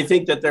 Mm-hmm. So I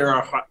think that there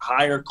are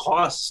higher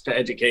costs to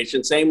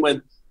education. Same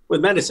with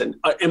medicine.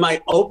 Am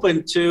I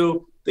open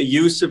to the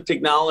use of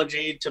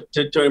technology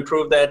to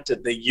improve that, to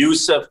the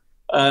use of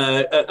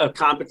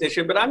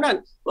competition? But I'm not,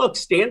 look,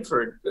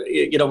 Stanford,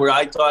 where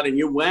I taught and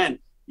you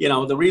went,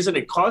 the reason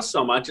it costs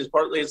so much is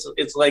partly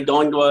it's like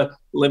going to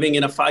living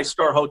in a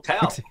 5-star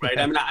hotel, right?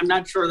 I'm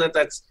not sure that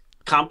that's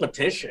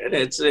competition.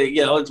 It's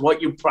it's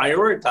what you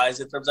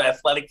prioritize in terms of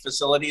athletic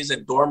facilities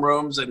and dorm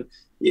rooms, and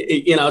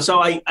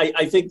So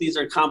I think these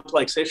are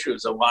complex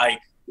issues of why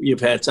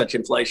you've had such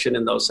inflation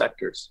in those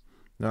sectors.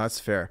 No,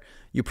 that's fair.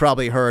 You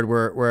probably heard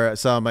where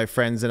some of my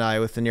friends and I,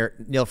 with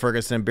Neil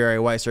Ferguson and Barry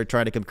Weiss, are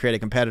trying to create a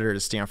competitor to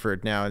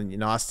Stanford now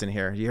in Austin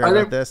here. You heard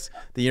about this?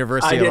 The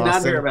University of Austin. I did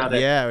not hear about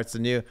it. Yeah, it's a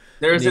new.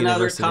 There's new another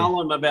university.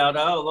 Column about,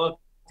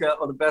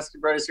 the best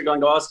and brightest are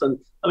going to Austin.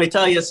 let me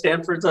tell you,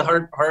 Stanford's a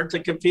hard to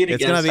compete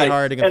against. It's going to be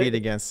hard to compete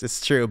against.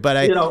 It's true.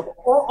 But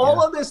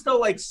all of this though,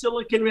 like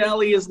Silicon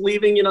Valley is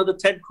leaving, the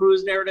Ted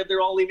Cruz narrative,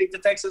 they're all leaving to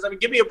Texas. I mean,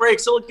 give me a break.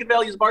 Silicon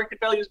Valley's market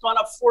value has gone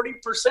up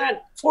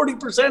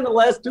 40% in the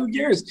last 2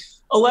 years.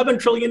 $11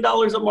 trillion of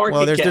market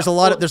cap. Well,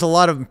 there's a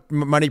lot of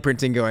money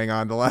printing going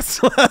on the last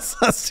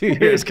 2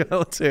 years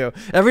too.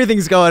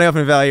 Everything's going up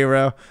in value,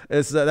 Ro.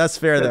 That's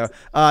fair though.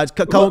 I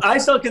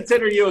still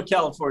consider you a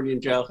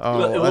Californian, Joe.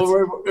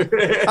 Oh,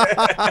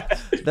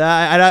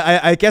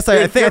 I guess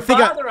I think your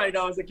father I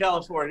know is a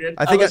Californian.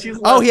 I think.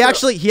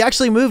 He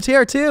actually moved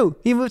here too.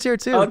 He moved here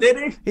too. Oh, did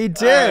he? He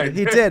did. Right.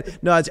 He did.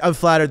 No, I'm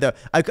flattered though.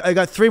 I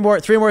got three more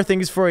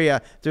things for you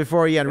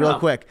before we end, real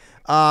quick.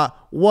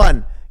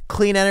 One.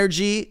 Clean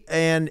energy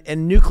and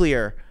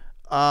nuclear.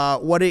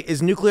 What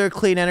is nuclear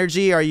clean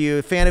energy? Are you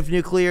a fan of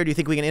nuclear? Do you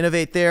think we can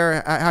innovate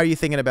there? How are you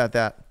thinking about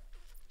that?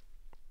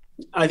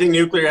 I think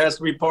nuclear has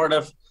to be part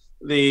of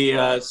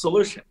the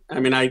solution.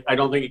 I mean, I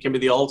don't think it can be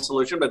the old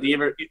solution, but the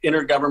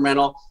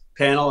Intergovernmental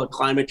Panel on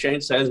Climate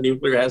Change says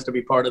nuclear has to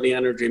be part of the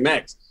energy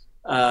mix.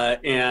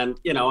 And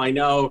I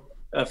know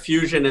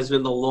fusion has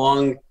been the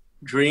long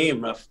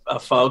dream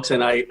of folks,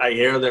 and I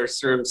hear there's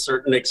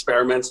certain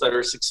experiments that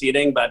are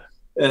succeeding, but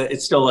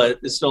it's still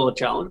a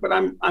challenge, but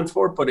I'm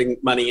for putting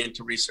money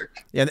into research.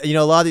 Yeah, a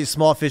lot of these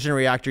small fission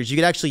reactors, you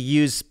could actually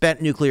use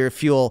spent nuclear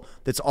fuel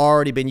that's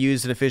already been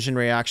used in a fission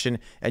reaction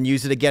and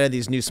use it again in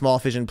these new small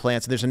fission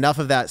plants. And there's enough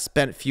of that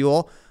spent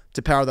fuel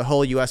to power the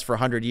whole U.S. for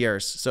 100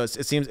 years. So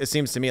it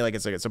seems to me like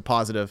it's a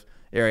positive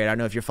area. I don't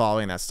know if you're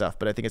following that stuff,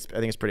 but I think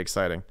it's pretty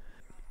exciting.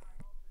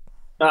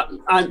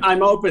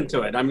 I'm open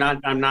to it. I'm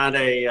not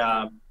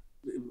a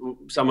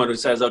someone who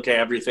says, okay,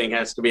 everything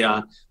has to be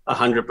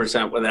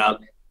 100%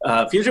 without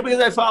future,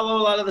 because I follow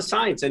a lot of the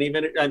science, and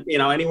even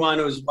anyone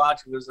who's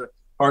watching who's a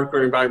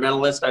hardcore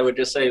environmentalist, I would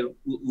just say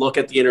look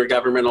at the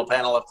Intergovernmental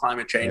Panel of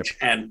Climate Change,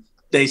 and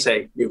they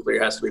say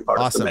nuclear has to be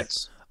part of the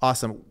mix.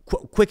 Awesome.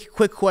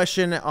 Quick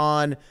question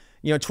on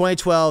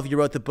 2012. You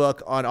wrote the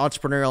book on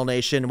Entrepreneurial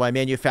Nation: Why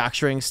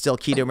Manufacturing is Still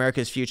Key to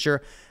America's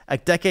Future. A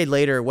decade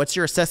later, what's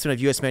your assessment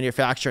of U.S.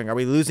 manufacturing? Are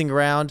we losing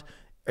ground?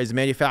 Is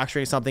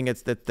manufacturing something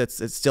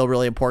that's still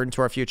really important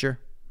to our future?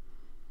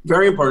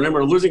 Very important, and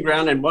we're losing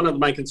ground. And one of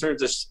my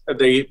concerns is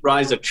the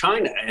rise of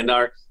China and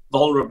our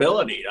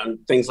vulnerability on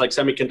things like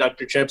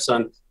semiconductor chips,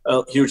 on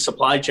a huge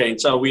supply chain.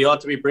 So we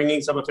ought to be bringing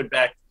some of it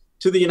back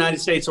to the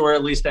United States, or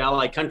at least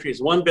allied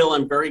countries. One bill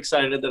I'm very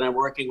excited that I'm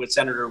working with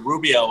Senator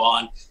Rubio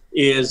on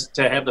is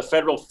to have the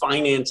federal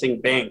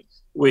financing bank,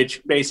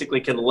 which basically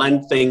can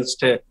lend things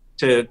to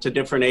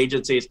different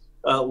agencies,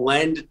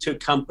 lend to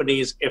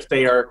companies if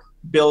they are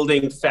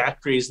building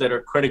factories that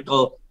are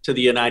critical to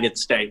the United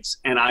States.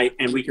 And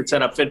we could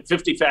set up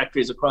 50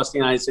 factories across the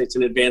United States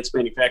in advanced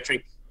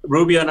manufacturing.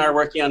 Rubio and I are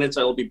working on it,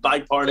 so it'll be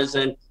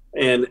bipartisan.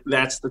 And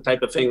that's the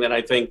type of thing that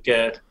I think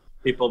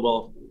people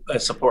will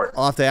support.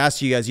 I'll have to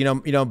ask you guys,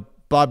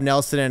 Bob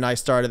Nelson and I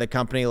started a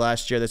company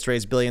last year that's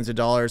raised billions of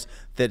dollars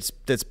that's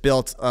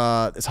built,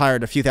 it's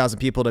hired a few thousand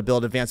people to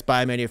build advanced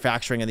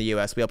biomanufacturing in the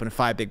U.S. We opened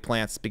 5 big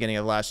plants beginning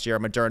of last year.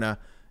 Moderna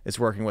is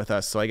working with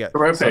us, so I get.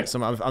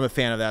 So I'm a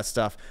fan of that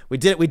stuff. We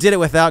did it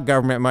without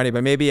government money,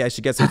 but maybe I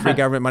should get some free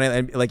government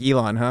money, like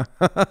Elon, huh?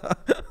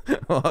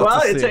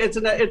 Well,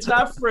 it's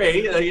not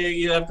free.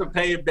 You have to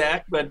pay it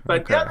back, but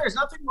okay. Yeah, there's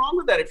nothing wrong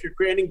with that if you're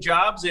creating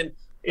jobs, and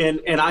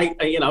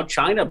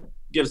China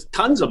gives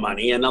tons of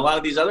money, and a lot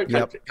of these other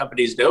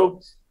companies do.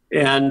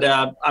 And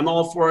I'm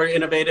all for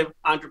innovative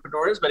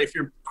entrepreneurs, but if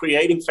you're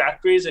creating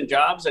factories and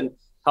jobs and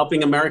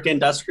helping America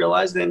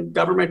industrialize, then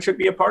government should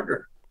be a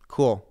partner.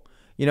 Cool.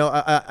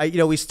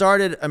 We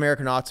started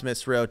American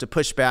Optimists, Ro, to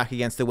push back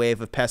against the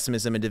wave of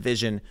pessimism and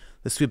division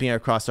that's sweeping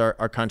across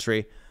our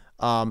country.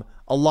 A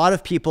lot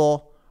of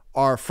people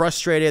are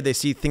frustrated. They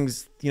see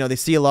things, they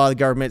see a lot of the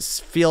government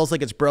feels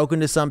like it's broken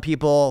to some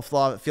people,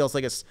 feels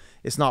like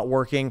it's not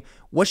working.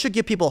 What should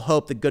give people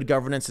hope that good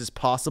governance is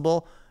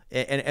possible?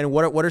 And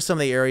what are some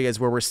of the areas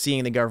where we're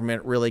seeing the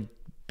government really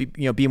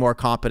be more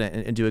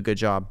competent and do a good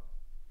job?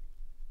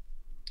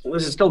 Well,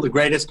 this is still the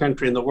greatest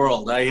country in the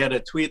world. I had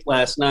a tweet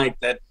last night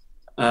that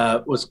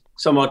was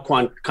somewhat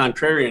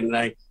contrarian, and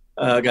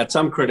I got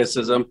some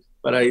criticism,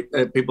 but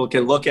people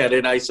can look at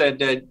it. I said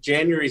that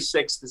January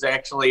 6th is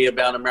actually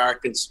about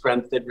American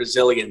strength and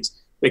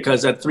resilience,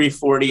 because at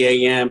 3:40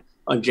 a.m.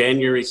 on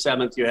January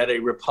 7th, you had a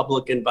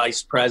Republican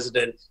vice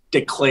president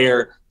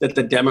declare that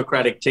the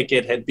Democratic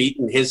ticket had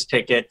beaten his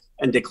ticket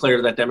and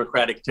declare that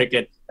Democratic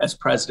ticket as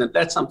president.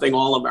 That's something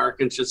all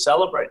Americans should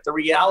celebrate. The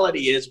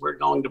reality is we're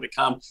going to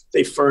become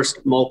the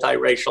first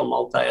multiracial,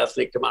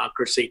 multi-ethnic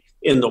democracy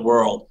in the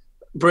world.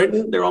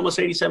 Britain, they're almost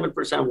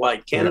 87%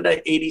 white.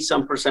 Canada,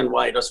 80-some%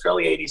 white.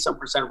 Australia,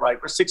 80-some% white.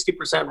 We're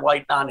 60%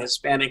 white,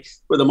 non-Hispanic.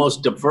 We're the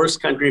most diverse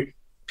country,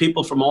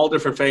 people from all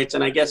different faiths.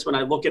 And I guess when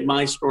I look at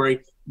my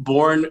story,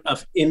 born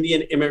of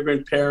Indian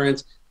immigrant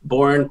parents,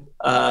 born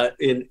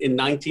in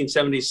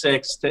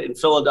 1976 in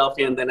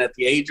Philadelphia, and then at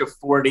the age of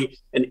 40,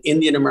 an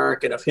Indian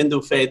American of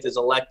Hindu faith is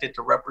elected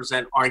to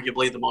represent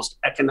arguably the most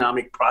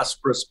economic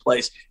prosperous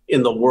place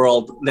in the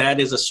world. That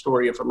is a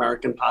story of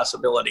American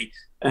possibility.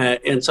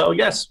 And so,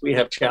 yes, we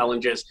have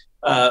challenges,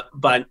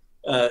 but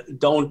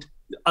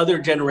other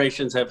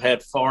generations have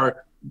had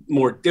far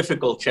more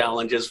difficult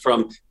challenges,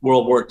 from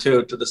World War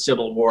II to the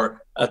Civil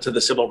War to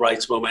the Civil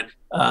Rights Movement.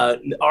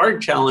 Our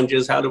challenge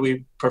is, how do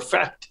we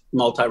perfect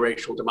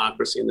multiracial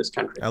democracy in this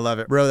country? I love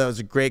it. Ro, that was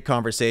a great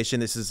conversation.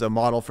 This is a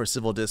model for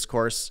civil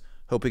discourse.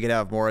 Hope we could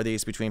have more of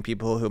these between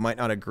people who might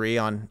not agree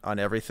on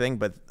everything,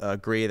 but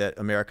agree that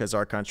America is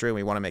our country and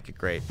we want to make it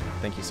great.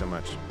 Thank you so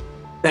much.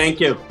 Thank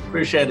you.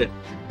 Appreciate it.